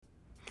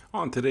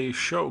On today's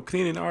show,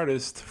 Canadian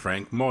artist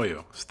Frank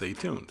Moyo. Stay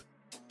tuned.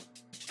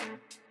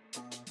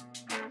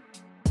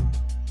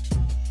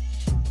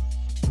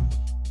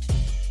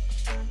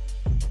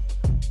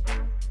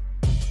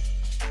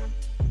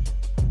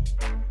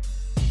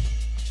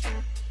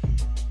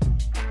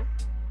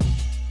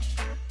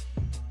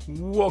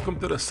 Welcome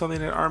to the Sunday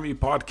Night Army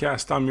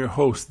podcast. I'm your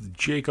host,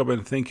 Jacob,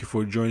 and thank you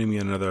for joining me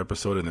on another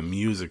episode in the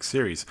music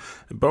series.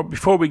 But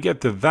before we get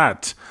to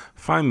that,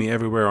 find me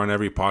everywhere on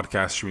every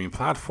podcast streaming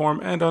platform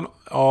and on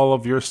all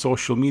of your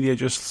social media.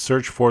 Just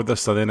search for the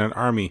Sunday Night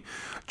Army.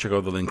 Check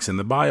out the links in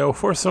the bio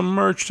for some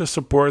merch to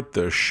support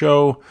the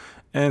show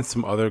and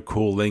some other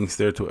cool links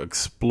there to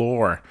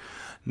explore.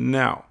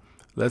 Now,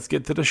 let's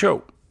get to the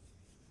show.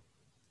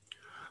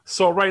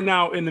 So right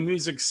now in the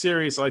music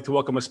series, I'd like to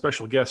welcome a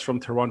special guest from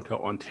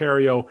Toronto,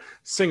 Ontario,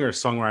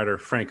 singer-songwriter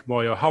Frank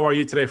Moyo. How are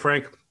you today,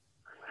 Frank?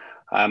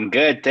 I'm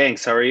good,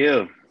 thanks. How are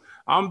you?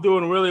 I'm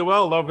doing really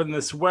well, loving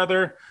this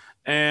weather,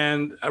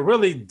 and I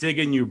really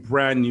digging your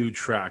brand new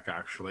track,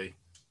 actually.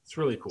 It's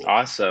really cool.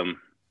 Awesome.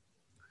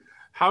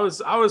 How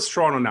is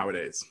Toronto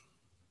nowadays?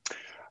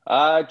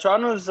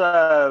 Toronto's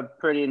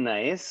pretty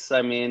nice.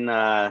 I mean,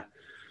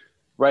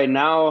 right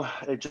now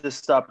it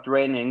just stopped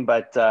raining,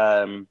 but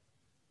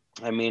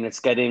I mean, it's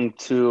getting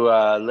to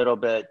a little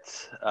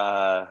bit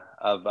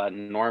of a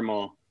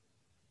normal,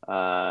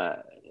 from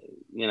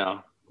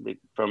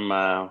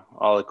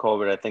all the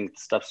COVID. I think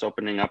stuff's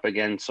opening up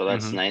again, so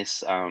that's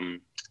nice. A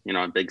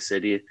big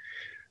city,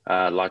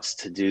 lots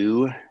to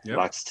do,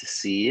 lots to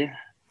see.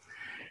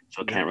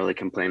 So can't really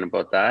complain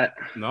about that.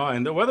 No,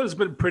 and the weather's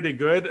been pretty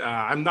good.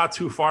 I'm not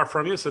too far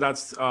from you, so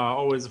that's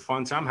always a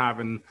fun time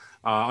having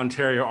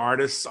Ontario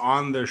artists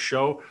on the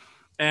show.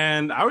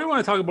 And I really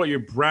want to talk about your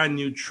brand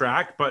new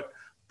track, but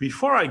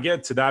before I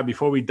get to that,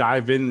 before we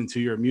dive into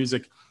your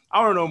music,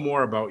 I want to know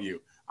more about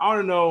you. I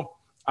want to know,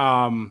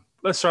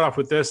 let's start off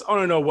with this. I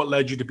want to know what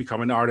led you to become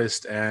an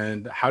artist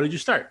and how did you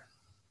start?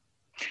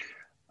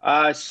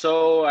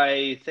 So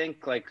I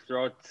think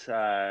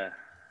throughout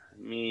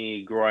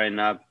me growing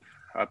up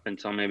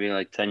until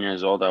maybe 10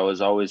 years old, I was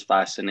always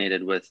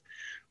fascinated with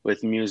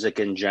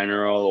music in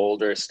general,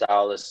 older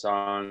style of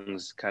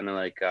songs, kind of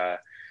like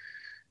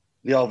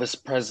the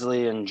Elvis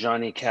Presley and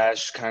Johnny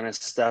Cash kind of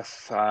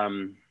stuff.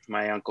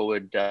 My uncle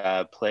would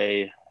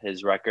play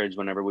his records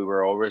whenever we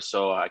were over,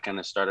 so I kind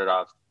of started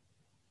off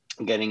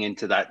getting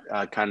into that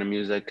kind of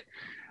music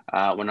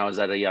when I was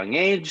at a young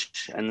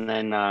age. And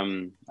then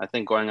I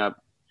think going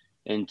up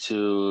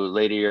into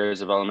later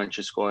years of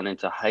elementary school and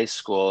into high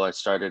school, I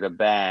started a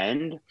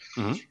band.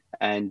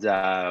 And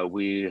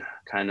we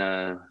kind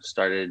of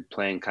started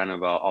playing kind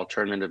of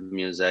alternative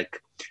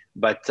music.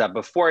 But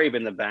before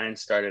even the band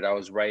started, I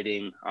was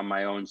writing on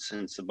my own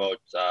since about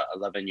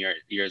 11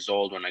 years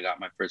old when I got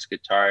my first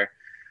guitar.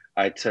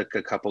 I took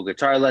a couple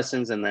guitar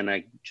lessons and then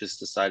I just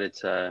decided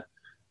to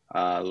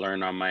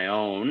learn on my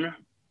own.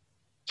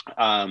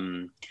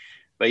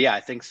 But yeah,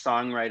 I think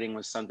songwriting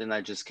was something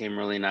that just came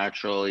really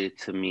naturally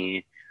to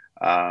me.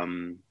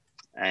 And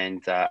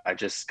I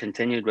just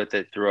continued with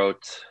it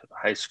throughout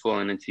high school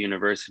and into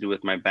university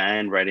with my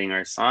band, writing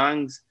our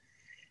songs.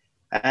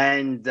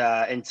 And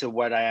into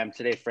what I am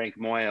today, Frank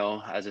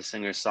Moyo, as a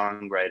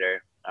singer-songwriter.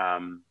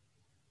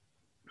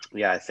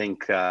 I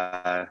think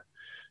the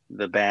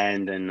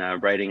band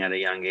and writing at a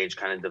young age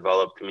kind of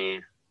developed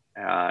me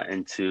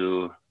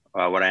into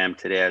what I am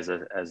today as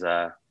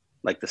a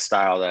the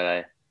style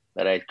that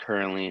I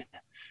currently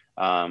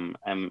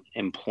am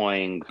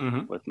employing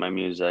with my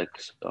music.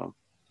 So,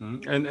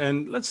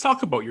 and let's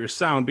talk about your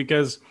sound,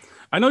 because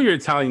I know you're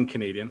Italian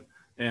Canadian,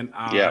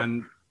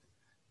 and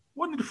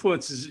what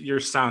influences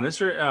your sound? Is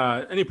there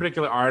any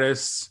particular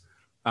artists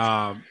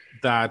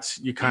that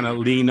you kind of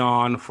lean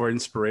on for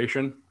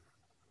inspiration?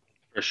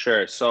 For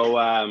sure. So,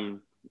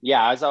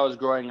 as I was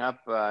growing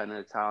up in an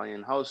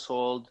Italian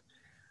household,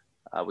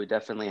 we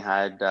definitely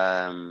had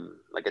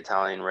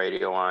Italian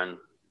radio on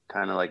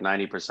kind of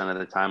 90% of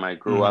the time. I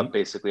grew up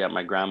basically at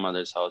my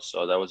grandmother's house.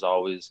 So that was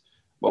always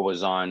what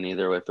was on,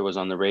 either if it was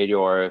on the radio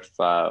or if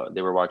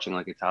they were watching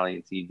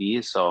Italian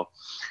TV. So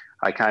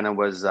I kind of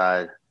was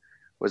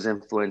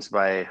influenced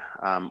by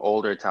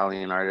older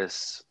Italian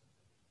artists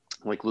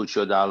like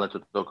Lucio Dalla,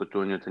 Toto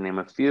Cutugno, to name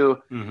a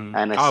few. And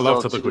I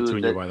love Toto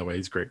Cutugno, by the way.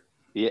 He's great.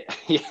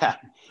 Yeah.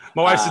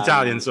 My wife's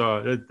Italian,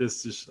 so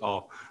this is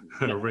all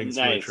rings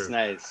true.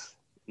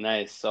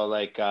 Nice. So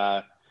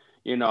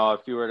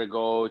if you were to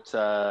go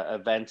to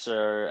events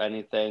or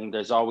anything,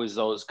 there's always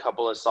those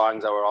couple of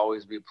songs that will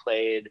always be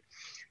played.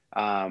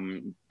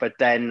 But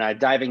then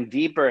diving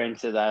deeper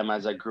into them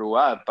as I grew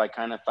up, I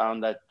kind of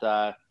found that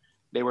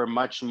they were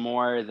much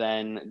more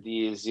than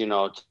these,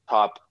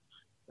 top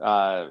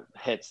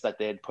hits that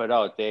they had put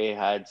out. They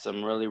had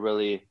some really,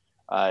 really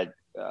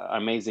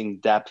amazing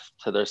depth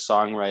to their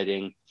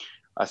songwriting,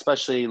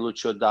 especially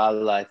Lucio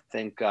Dalla. I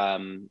think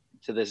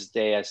to this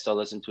day, I still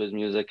listen to his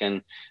music,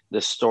 and the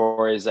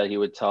stories that he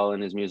would tell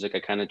in his music, I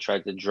kind of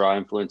tried to draw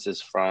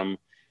influences from.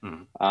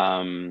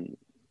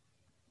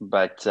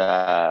 But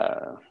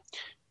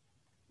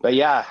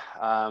yeah,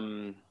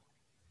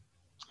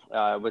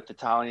 with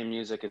Italian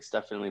music, it's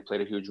definitely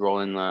played a huge role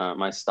in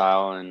my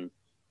style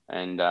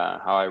and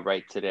how I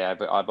write today.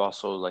 I've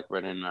also like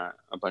written a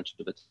bunch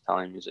of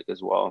Italian music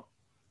as well.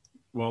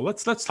 Well,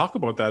 let's talk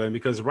about that, and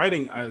because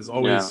writing is Yeah.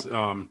 always,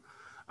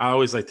 I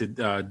always like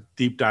to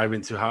deep dive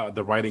into how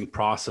the writing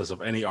process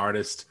of any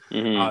artist.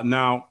 Hmm.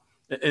 Now,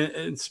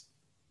 it's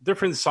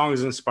different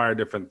songs inspire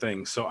different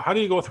things. So, how do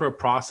you go through a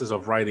process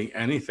of writing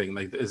anything?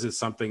 Like, is it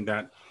something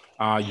that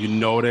you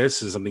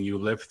notice? Is it something you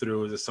live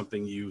through? Is it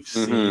something you've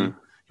seen? Hmm.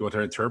 You want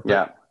to interpret?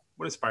 Yeah.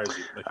 What inspires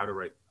you? Like how to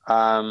write?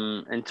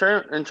 In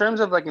terms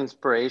of like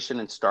inspiration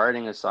and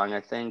starting a song,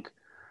 I think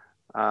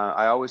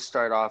I always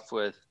start off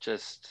with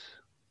just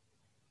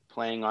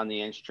playing on the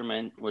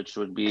instrument, which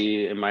would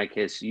be in my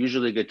case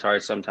usually guitar,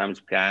 sometimes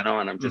piano,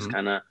 and I'm just Hmm.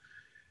 kind of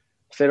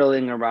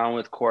fiddling around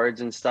with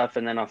chords and stuff,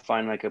 and then I'll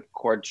find like a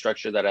chord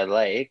structure that I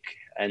like,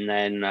 and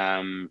then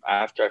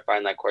after I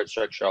find that chord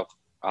structure,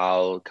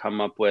 I'll come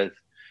up with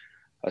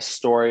a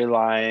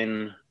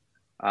storyline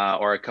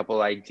or a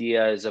couple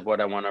ideas of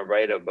what I want to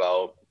write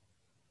about.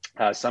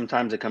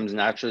 Sometimes it comes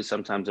naturally,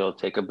 sometimes it'll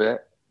take a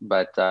bit,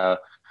 but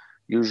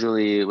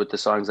usually with the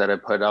songs that I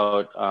put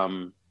out,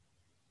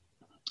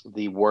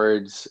 the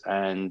words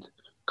and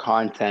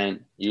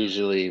content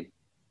usually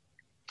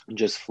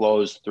just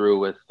flows through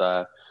with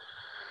the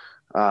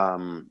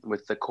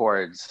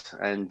chords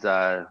and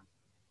the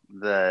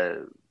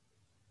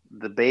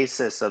the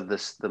basis of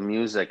the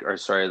music, or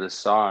sorry, the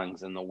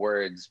songs and the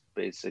words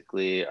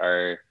basically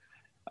are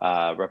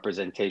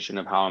representation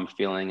of how I'm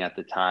feeling at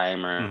the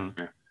time or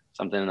Hmm.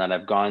 something that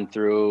I've gone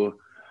through.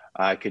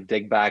 I could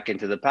dig back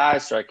into the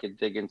past or I could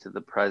dig into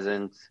the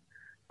present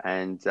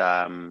and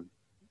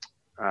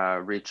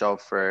reach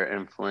out for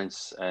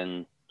influence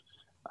and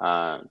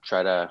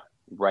try to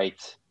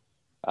write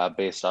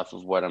based off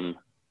of what I'm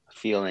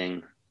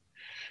feeling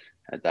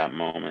at that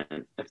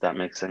moment, if that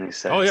makes any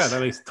Oh yeah, sense. that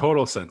makes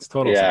total sense.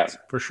 Total Yeah. sense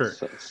for sure.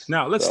 So,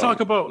 Now so let's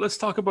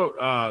talk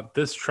about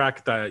this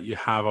track that you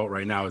have out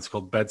right now. It's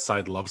called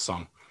 "Bedside Love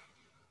Song."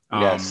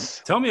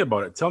 yes. Tell me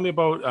about it. Tell me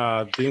about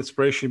the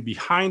inspiration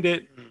behind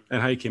it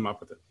and how you came up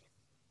with it.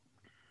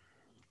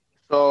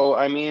 So,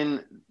 I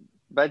mean,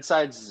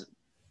 Bedside's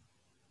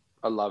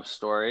a love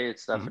story.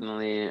 It's Hmm.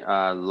 definitely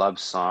a love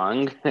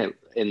song.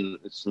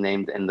 It's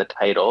named in the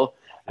title.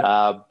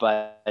 Yep.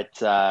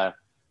 But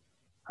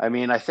I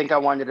mean, I think I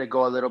wanted to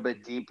go a little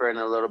bit deeper and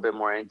a little bit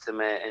more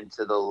intimate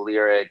into the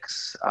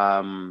lyrics.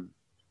 And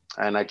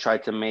I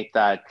tried to make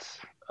that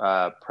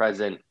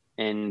present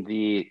in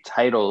the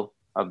title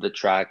of the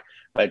track,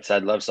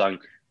 Bedside Love Song,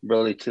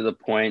 really to the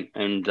point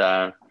and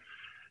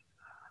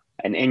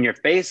in your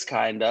face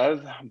kind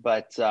of.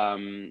 But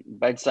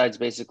Bedside's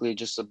basically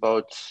just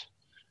about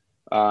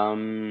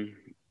um,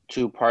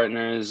 two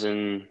partners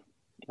and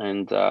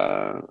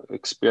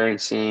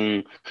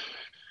experiencing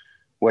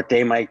what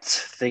they might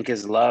think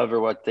is love or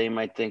what they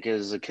might think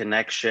is a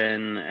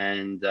connection,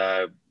 and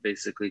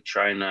basically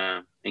trying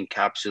to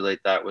encapsulate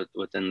that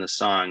within the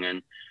song.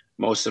 And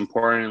most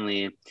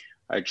importantly,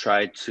 I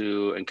tried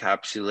to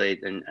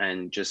encapsulate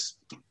and just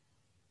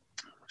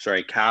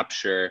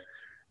capture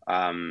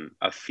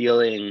a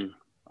feeling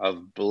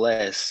of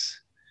bliss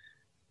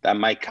that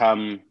might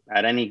come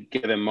at any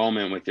given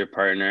moment with your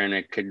partner, and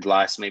it could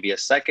last maybe a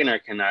second or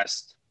it can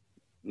last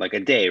like a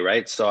day,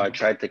 right? So I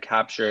tried to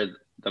capture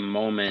the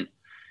moment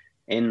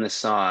in the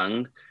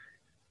song,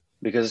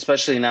 because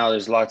especially now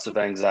there's lots of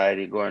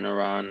anxiety going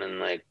around and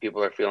like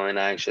people are feeling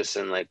anxious,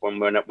 and like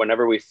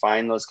whenever we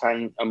find those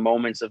kind of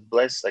moments of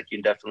bliss, like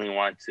you definitely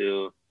want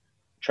to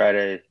try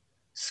to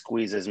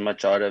squeeze as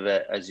much out of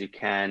it as you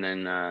can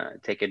and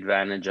take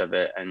advantage of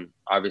it, and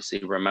obviously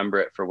remember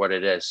it for what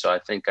it is. So I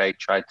think I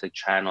tried to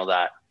channel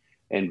that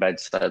in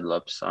Bedside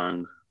Love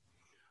Song.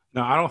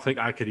 No, I don't think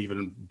I could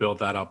even build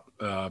that up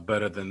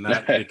better than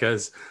that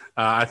because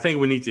I think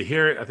we need to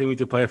hear it. I think we need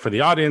to play it for the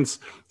audience.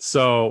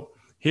 So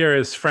here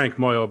is Frank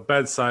Moyo,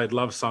 Bedside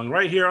Love Song,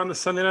 right here on the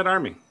Sunday Night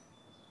Army.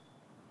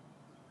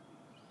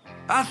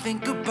 I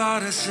think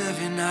about us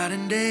every night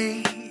and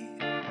day.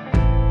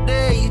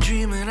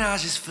 Daydreaming, I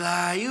just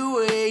fly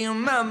away in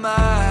my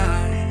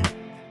mind.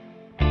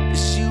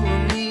 It's you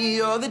and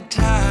me all the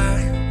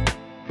time.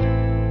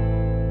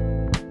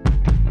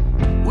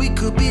 We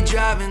could be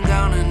driving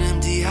down an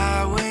empty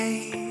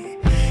highway,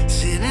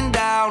 sitting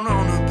down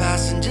on a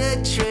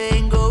passenger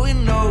train,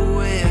 going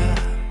nowhere.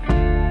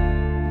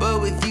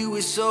 But with you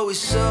it's always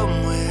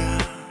somewhere,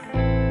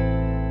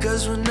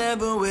 'cause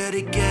whenever we're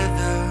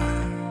together,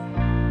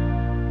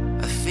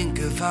 I think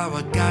of how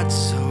I got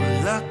so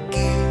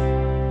lucky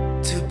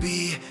to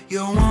be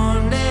your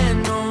one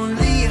and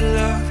only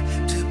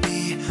love, to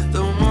be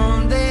the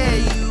one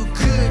that you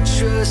could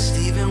trust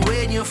even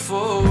when you're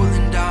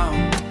falling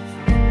down.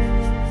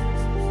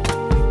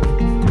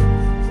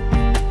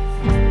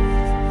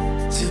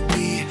 To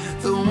be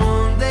the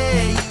one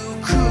that you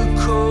could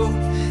call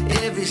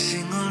every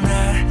single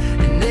night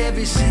and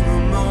every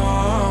single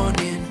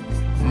morning.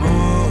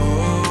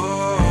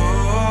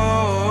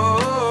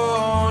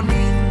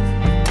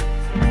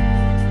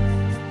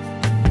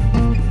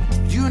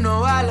 You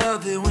know I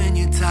love it when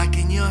you talk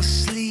in your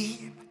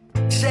sleep.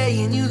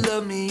 saying you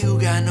love me, you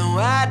got no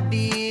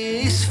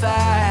idea. It's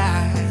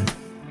fine.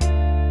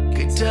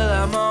 Could tell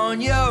I'm on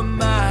your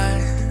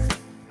mind.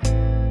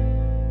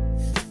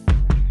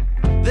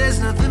 There's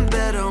nothing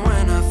better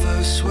when I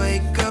first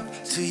wake up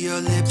to your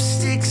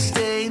lipstick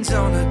stains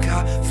on a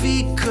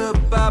coffee cup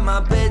by my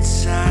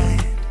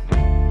bedside.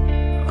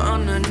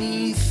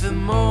 Underneath the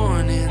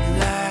morning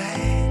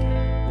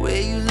light,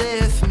 where you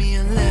left me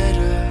a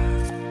letter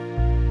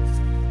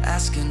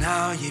asking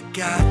how you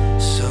got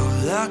so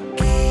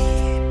lucky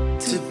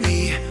to be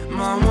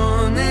my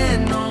one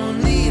and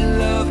only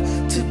love,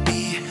 to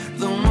be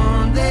the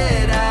one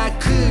that I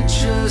could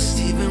trust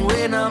even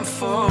when I'm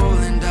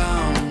falling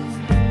down.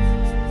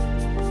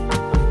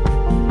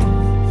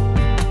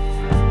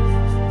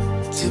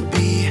 To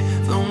be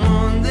the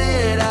one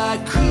that I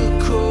could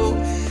call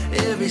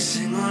every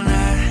single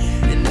night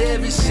and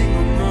every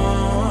single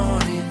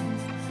morning.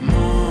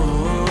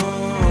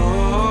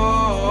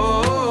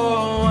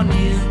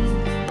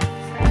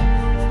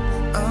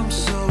 I'm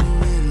so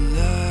in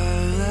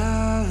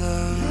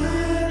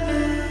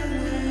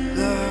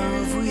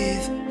love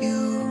with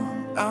you.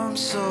 I'm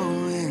so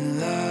in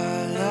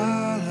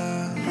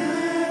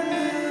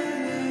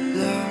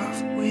love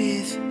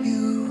with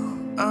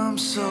you. I'm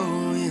so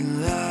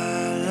in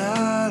love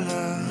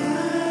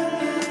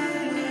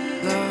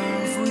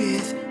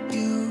with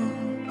you.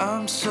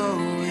 I'm so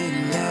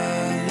in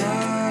love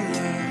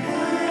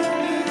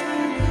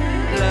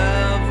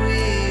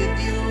with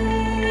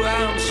you.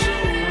 I'm so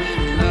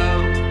in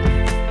love.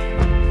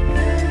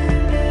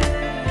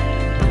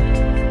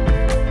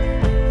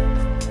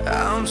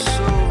 I'm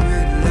so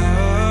in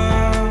love.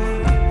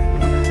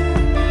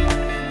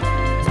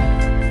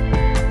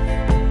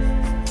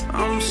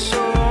 I'm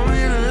so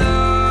in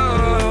love.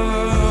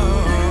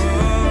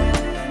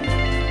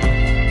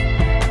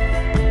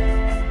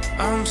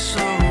 I'm so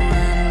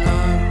in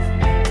love.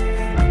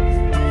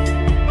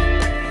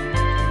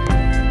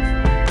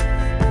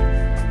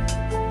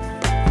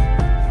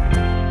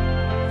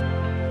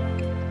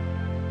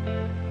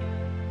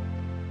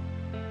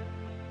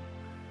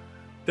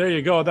 There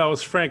you go. That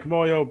was Frank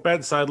Moyo,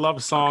 Bedside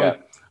Love Song.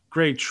 Okay.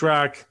 Great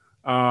track.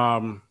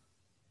 Hope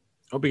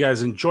you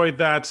guys enjoyed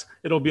that.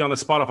 It'll be on the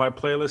Spotify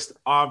playlist,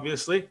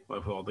 obviously, where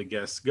all the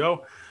guests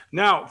go.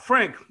 Now,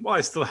 Frank, while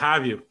I still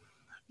have you,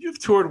 you've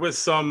toured with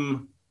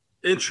some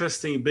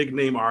interesting big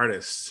name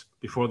artists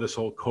before this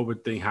whole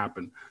COVID thing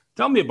happened.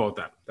 Tell me about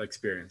that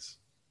experience.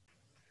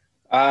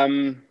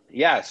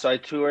 Yeah, so I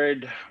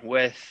toured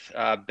with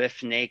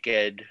Biff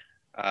Naked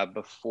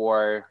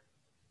before,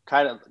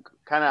 kind of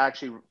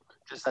actually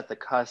just at the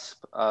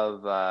cusp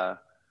of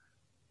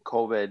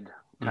COVID,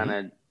 kind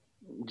of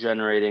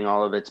generating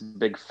all of its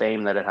big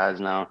fame that it has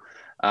now.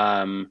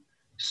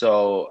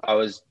 So I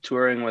was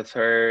touring with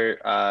her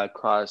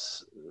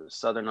across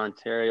Southern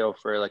Ontario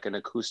for like an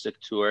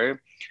acoustic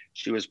tour.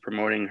 She was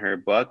promoting her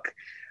book.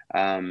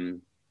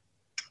 And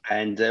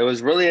it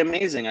was really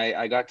amazing.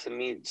 I got to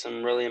meet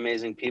some really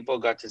amazing people,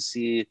 got to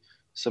see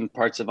some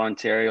parts of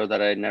Ontario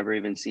that I had never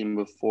even seen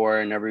before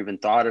and never even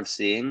thought of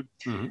seeing.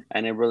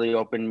 And it really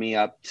opened me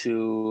up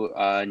to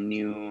a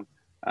new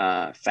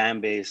fan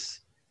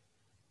base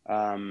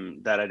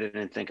that I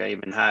didn't think I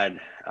even had.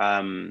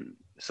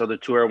 So the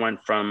tour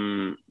went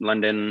from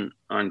London,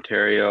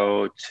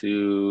 Ontario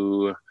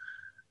to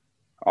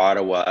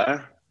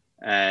Ottawa.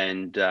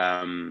 And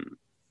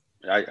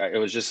it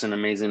was just an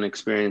amazing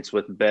experience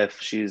with Biff.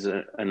 She's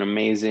an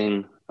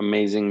amazing,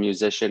 amazing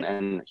musician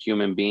and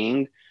human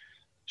being.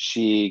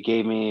 She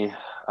gave me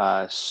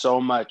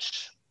so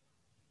much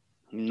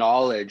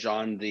knowledge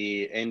on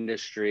the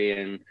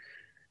industry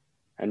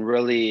and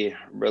really,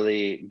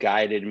 really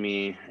guided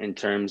me in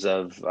terms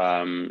of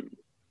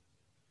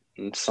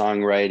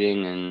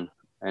songwriting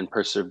and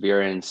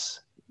perseverance.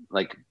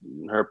 Like,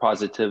 her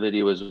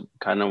positivity was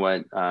kind of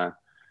what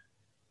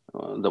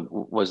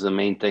was the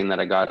main thing that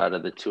I got out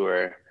of the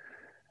tour.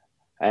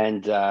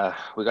 And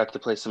we got to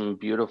play some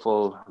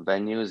beautiful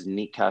venues.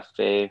 Neat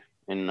Cafe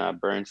in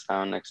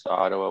Burnstown next to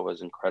Ottawa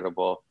was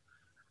incredible.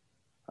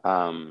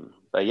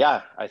 But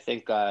yeah, I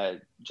think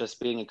just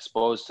being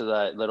exposed to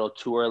that little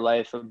tour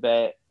life a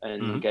bit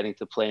and getting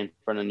to play in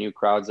front of new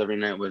crowds every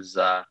night was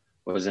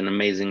an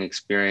amazing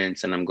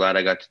experience, and I'm glad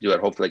I got to do it.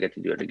 Hopefully I get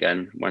to do it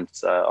again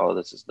once all of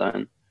this is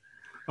done.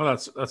 Oh,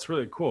 that's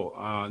really cool.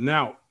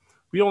 Now,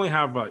 we only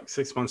have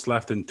 6 months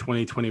left in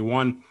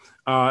 2021.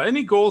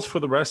 Any goals for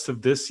the rest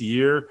of this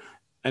year?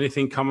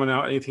 Anything coming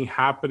out? Anything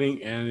happening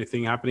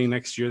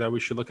next year that we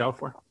should look out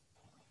for?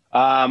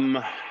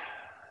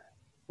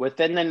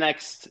 Within the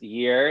next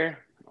year,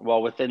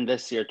 within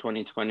this year,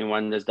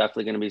 2021, there's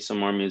definitely going to be some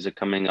more music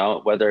coming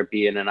out, whether it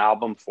be in an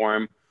album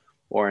form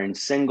or in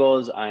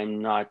singles.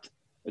 I'm not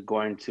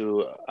going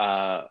to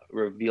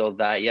reveal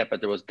that yet, but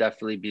there will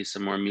definitely be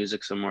some more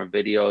music, some more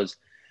videos.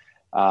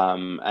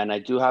 And I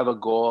do have a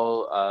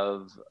goal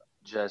of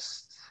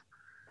just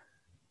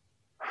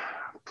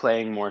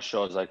playing more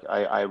shows. Like,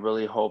 I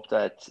really hope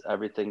that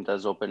everything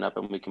does open up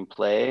and we can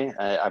play.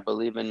 I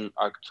believe in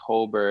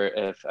October,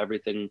 if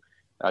everything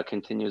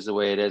continues the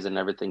way it is and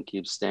everything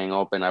keeps staying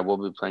open, I will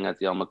be playing at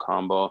the El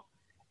Macombo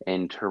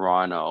in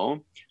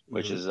Toronto,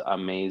 which Mhm. is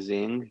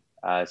amazing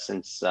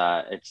since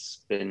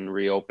it's been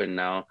reopened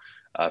now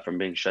from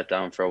being shut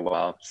down for a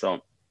while.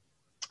 So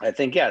I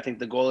think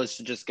the goal is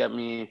to just get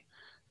me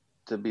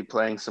to be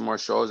playing some more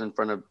shows in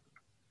front of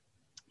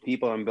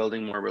people and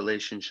building more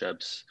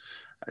relationships.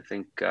 I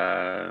think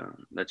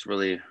that's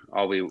really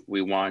all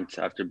we want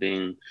after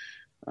being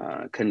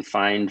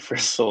confined for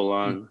so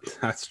long.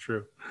 That's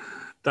true.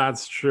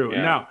 That's true.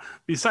 Yeah. Now,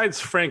 besides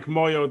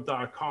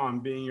frankmoyo.com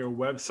being your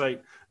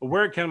website,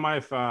 where can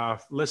my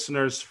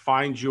listeners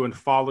find you and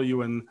follow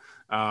you and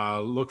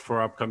look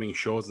for upcoming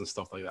shows and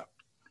stuff like that?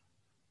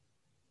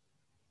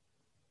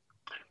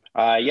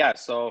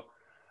 So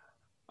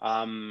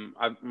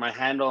my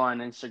handle on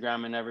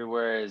Instagram and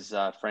everywhere is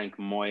Frank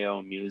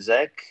Moyo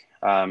Music.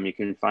 You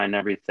can find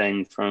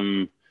everything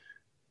from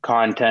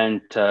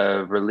content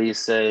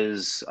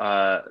releases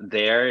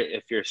there.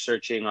 If you're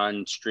searching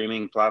on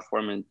streaming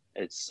platform,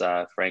 it's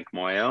Frank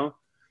Moyo.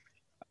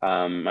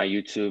 My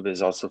YouTube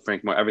is also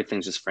Frank Moyo.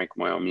 Everything's just Frank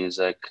Moyo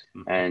Music.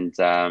 Mm-hmm.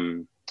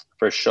 And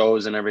for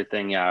shows and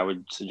everything, I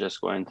would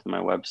suggest going to my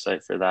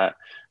website for that.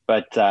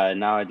 But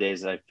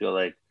nowadays, I feel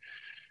like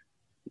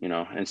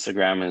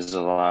Instagram is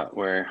a lot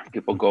where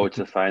people go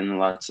to find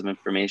lots of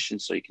information.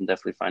 So you can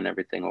definitely find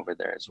everything over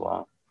there as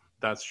well.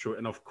 That's true.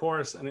 And of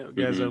course, and you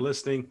guys are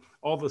listening,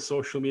 all the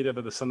social media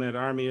that the Sunday Night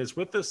Army is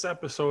with this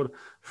episode,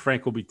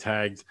 Frank will be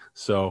tagged.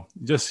 So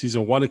he's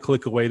a one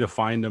click away to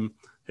find him.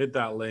 Hit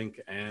that link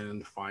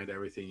and find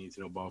everything you need to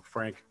know about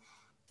Frank.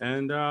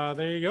 And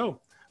there you go.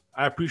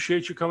 I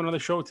appreciate you coming on the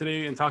show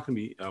today and talking to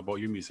me about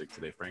your music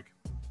today, Frank.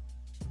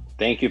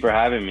 Thank you for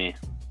having me.